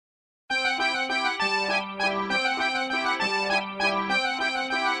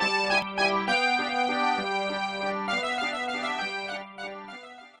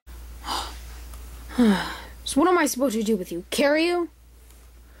So what am I supposed to do with you? Carry you?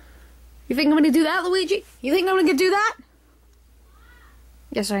 You think I'm gonna do that, Luigi? You think I'm gonna do that?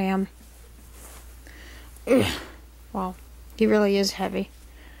 Yes, I am. Ugh. Wow, he really is heavy.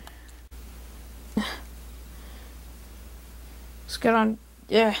 Let's get on.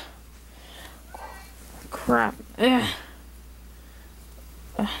 Yeah. Crap. Ugh.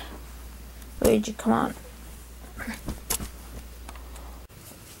 Luigi, come on.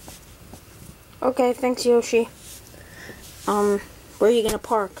 Okay, thanks, Yoshi. Where are you gonna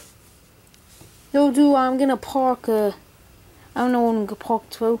park? No, dude, I'm gonna park, I don't know where I'm gonna park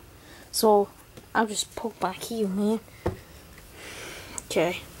to, so I'll just park back here, man.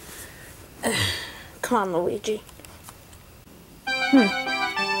 Okay. Come on, Luigi.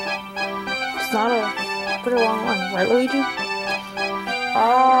 It's not a pretty long one, right, Luigi?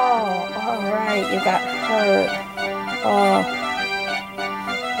 Oh, alright, you got hurt. Oh.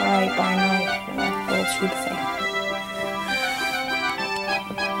 Alright, by night, little tube thing.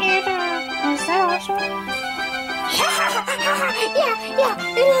 Is that awesome? Yeah,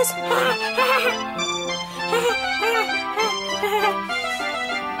 it is.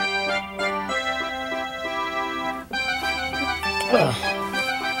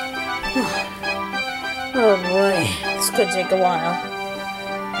 Oh boy, this could take a while.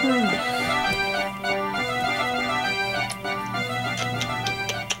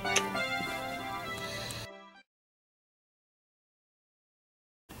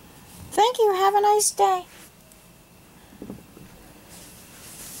 Thank you, have a nice day.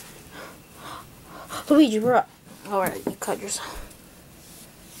 Luigi, we're up. Alright, you cut yourself.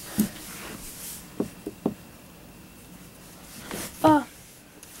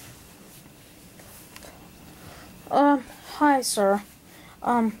 Hi, sir.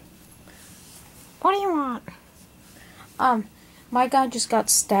 What do you want? My guy just got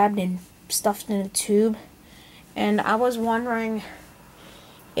stabbed and stuffed in a tube, and I was wondering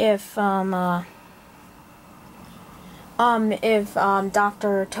if Dr.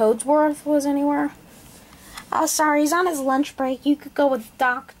 Toadsworth was anywhere. Oh, sorry, he's on his lunch break. You could go with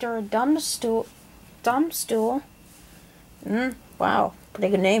Dr. Dumbstool. Dumbstool? Wow,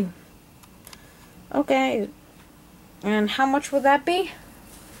 pretty good name. Okay. And how much would that be?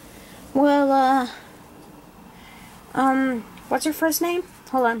 Well, what's your first name?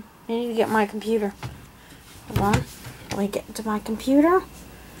 Hold on, I need to get my computer. Hold on, let me get into my computer.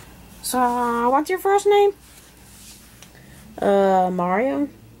 So, what's your first name? Mario.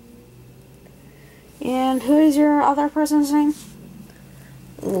 And who is your other person's name?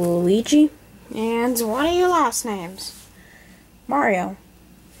 Luigi. And what are your last names? Mario.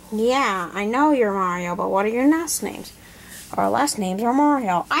 Yeah, I know you're Mario, but what are your last names? Our last names are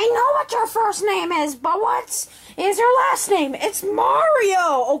Mario. I know what your first name is, but what is your last name? It's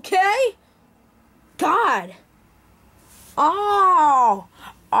Mario, okay? God. Oh,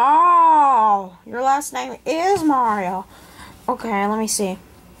 your last name is Mario. Okay, let me see.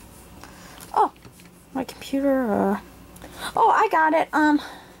 Oh, my computer, oh, I got it, and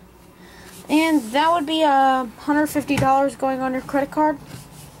that would be, $150 going on your credit card.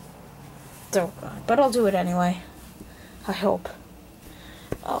 Oh, God, but I'll do it anyway. I hope.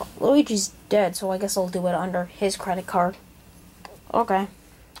 Oh, Luigi's dead, so I guess I'll do it under his credit card. Okay.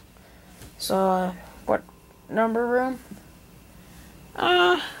 So, what number room?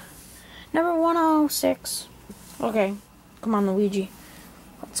 Number 106. Okay. Come on, Luigi.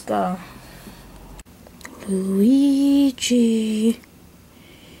 Let's go. Luigi.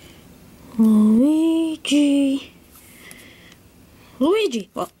 Luigi. Luigi!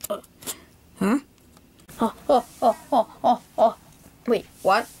 Huh? Oh. Wait,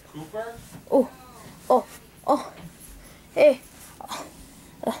 what? Cooper? Oh. Hey.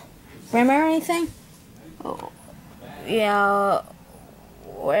 Remember anything? Oh. Yeah.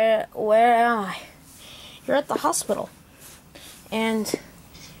 Where am I? You're at the hospital. And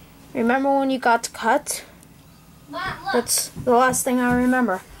remember when you got cut? That's the last thing I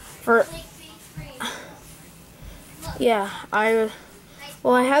remember. Yeah, I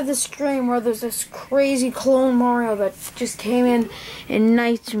had this dream where there's this crazy clone Mario that just came in and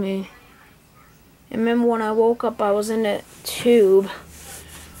knifed me. And remember when I woke up, I was in a tube.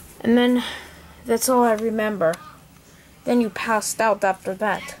 And then, that's all I remember. Then you passed out after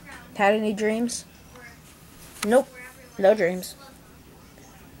that. Had any dreams? Nope, no dreams.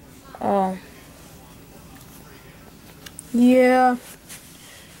 Oh. Yeah,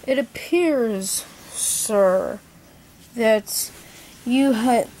 it appears, sir, that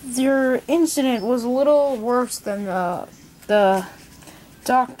your incident was a little worse than the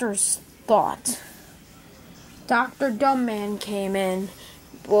doctors thought. Dr. Dumbman came in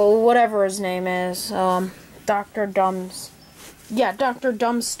well, whatever his name is, Dr. Dr.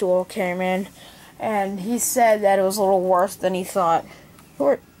 Dumbstool came in, and he said that it was a little worse than he thought.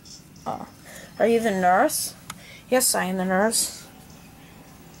 Are you the nurse? Yes, I am the nurse.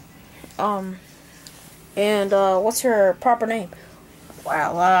 And what's your proper name?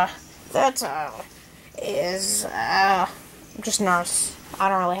 Well, that's, is, just nurse. I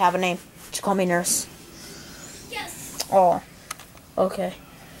don't really have a name. Just call me nurse. Yes. Oh, okay.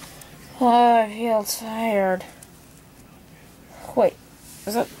 I feel tired. Wait,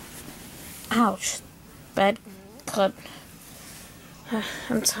 is it? Ouch. Bad cut.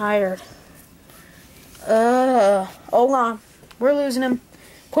 I'm tired. Hold on. We're losing him.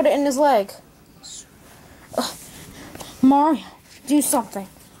 Put it in his leg. Mario, do something.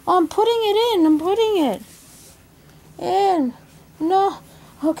 Oh, I'm putting it in. I'm putting it in. No.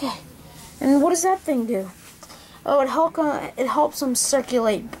 Okay. And what does that thing do? Oh, it helps him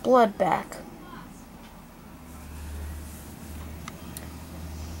circulate blood back.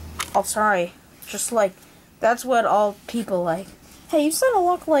 Oh, sorry. Just like, that's what all people like. Hey, you sound a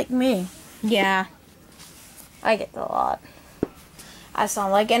lot like me. Yeah. I get that a lot. I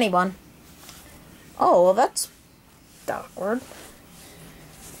sound like anyone. Oh, well, that's awkward.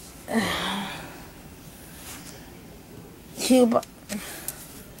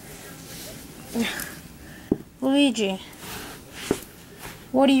 Luigi,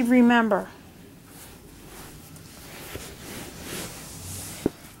 what do you remember?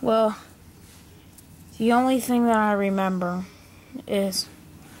 Well, the only thing that I remember is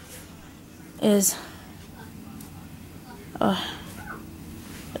oh,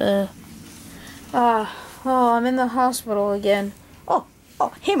 I'm in the hospital again. Oh,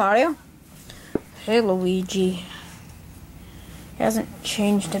 hey Mario. Hey Luigi. He hasn't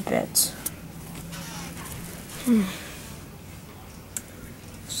changed a bit.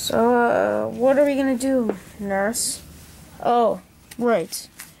 So, what are we gonna do, nurse? Oh, right.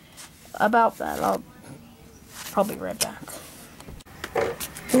 About that, I'll be right back.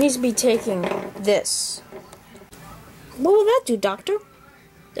 He needs to be taking this. What will that do, doctor?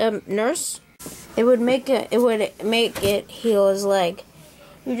 Nurse? It would make it heal his leg.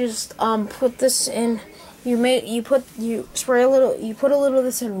 You just put this in. You put a little of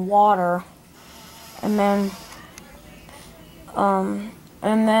this in water, and then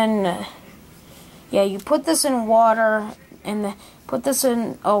you put this in water, and put this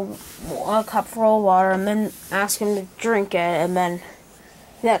in a cup full of water, and then ask him to drink it, and then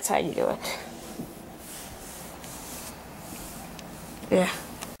that's how you do it. Yeah.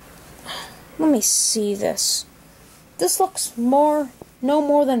 Let me see this. This looks no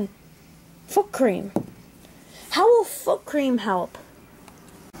more than foot cream. How will foot cream help?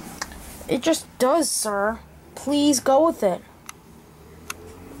 It just does, sir. Please go with it.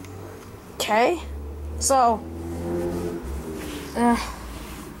 Okay? So,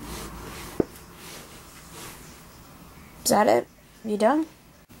 is that it? You done?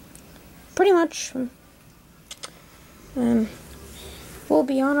 Pretty much. We'll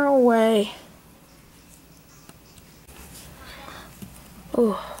be on our way.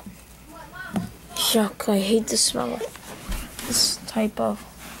 Oh, yuck, I hate the smell of this type of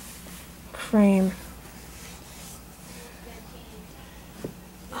cream.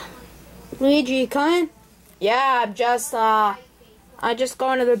 Luigi, you coming? Yeah, I just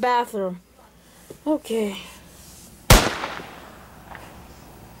going to the bathroom. Okay.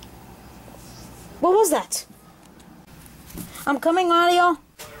 What was that? I'm coming, Mario.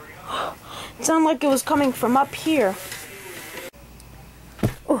 It sounded like it was coming from up here.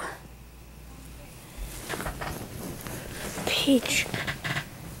 Oh. Peach.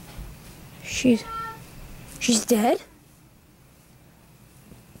 She's dead?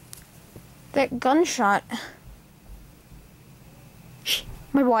 That gunshot.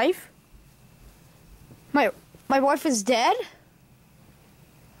 My wife? My wife is dead?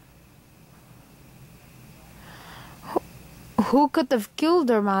 Who could have killed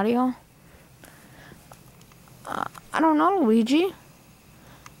her, Mario? I don't know, Luigi.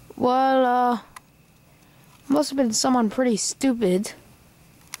 Well, must have been someone pretty stupid.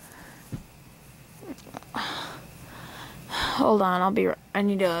 Hold on, I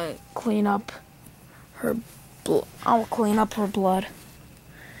need to clean up her I'll clean up her blood.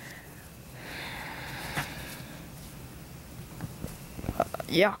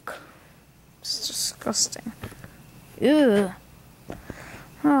 Yuck. It's disgusting. Ew.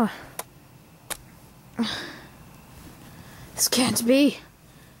 Huh. This can't be.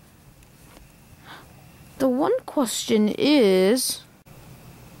 The one question is,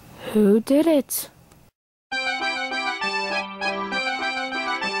 who did it?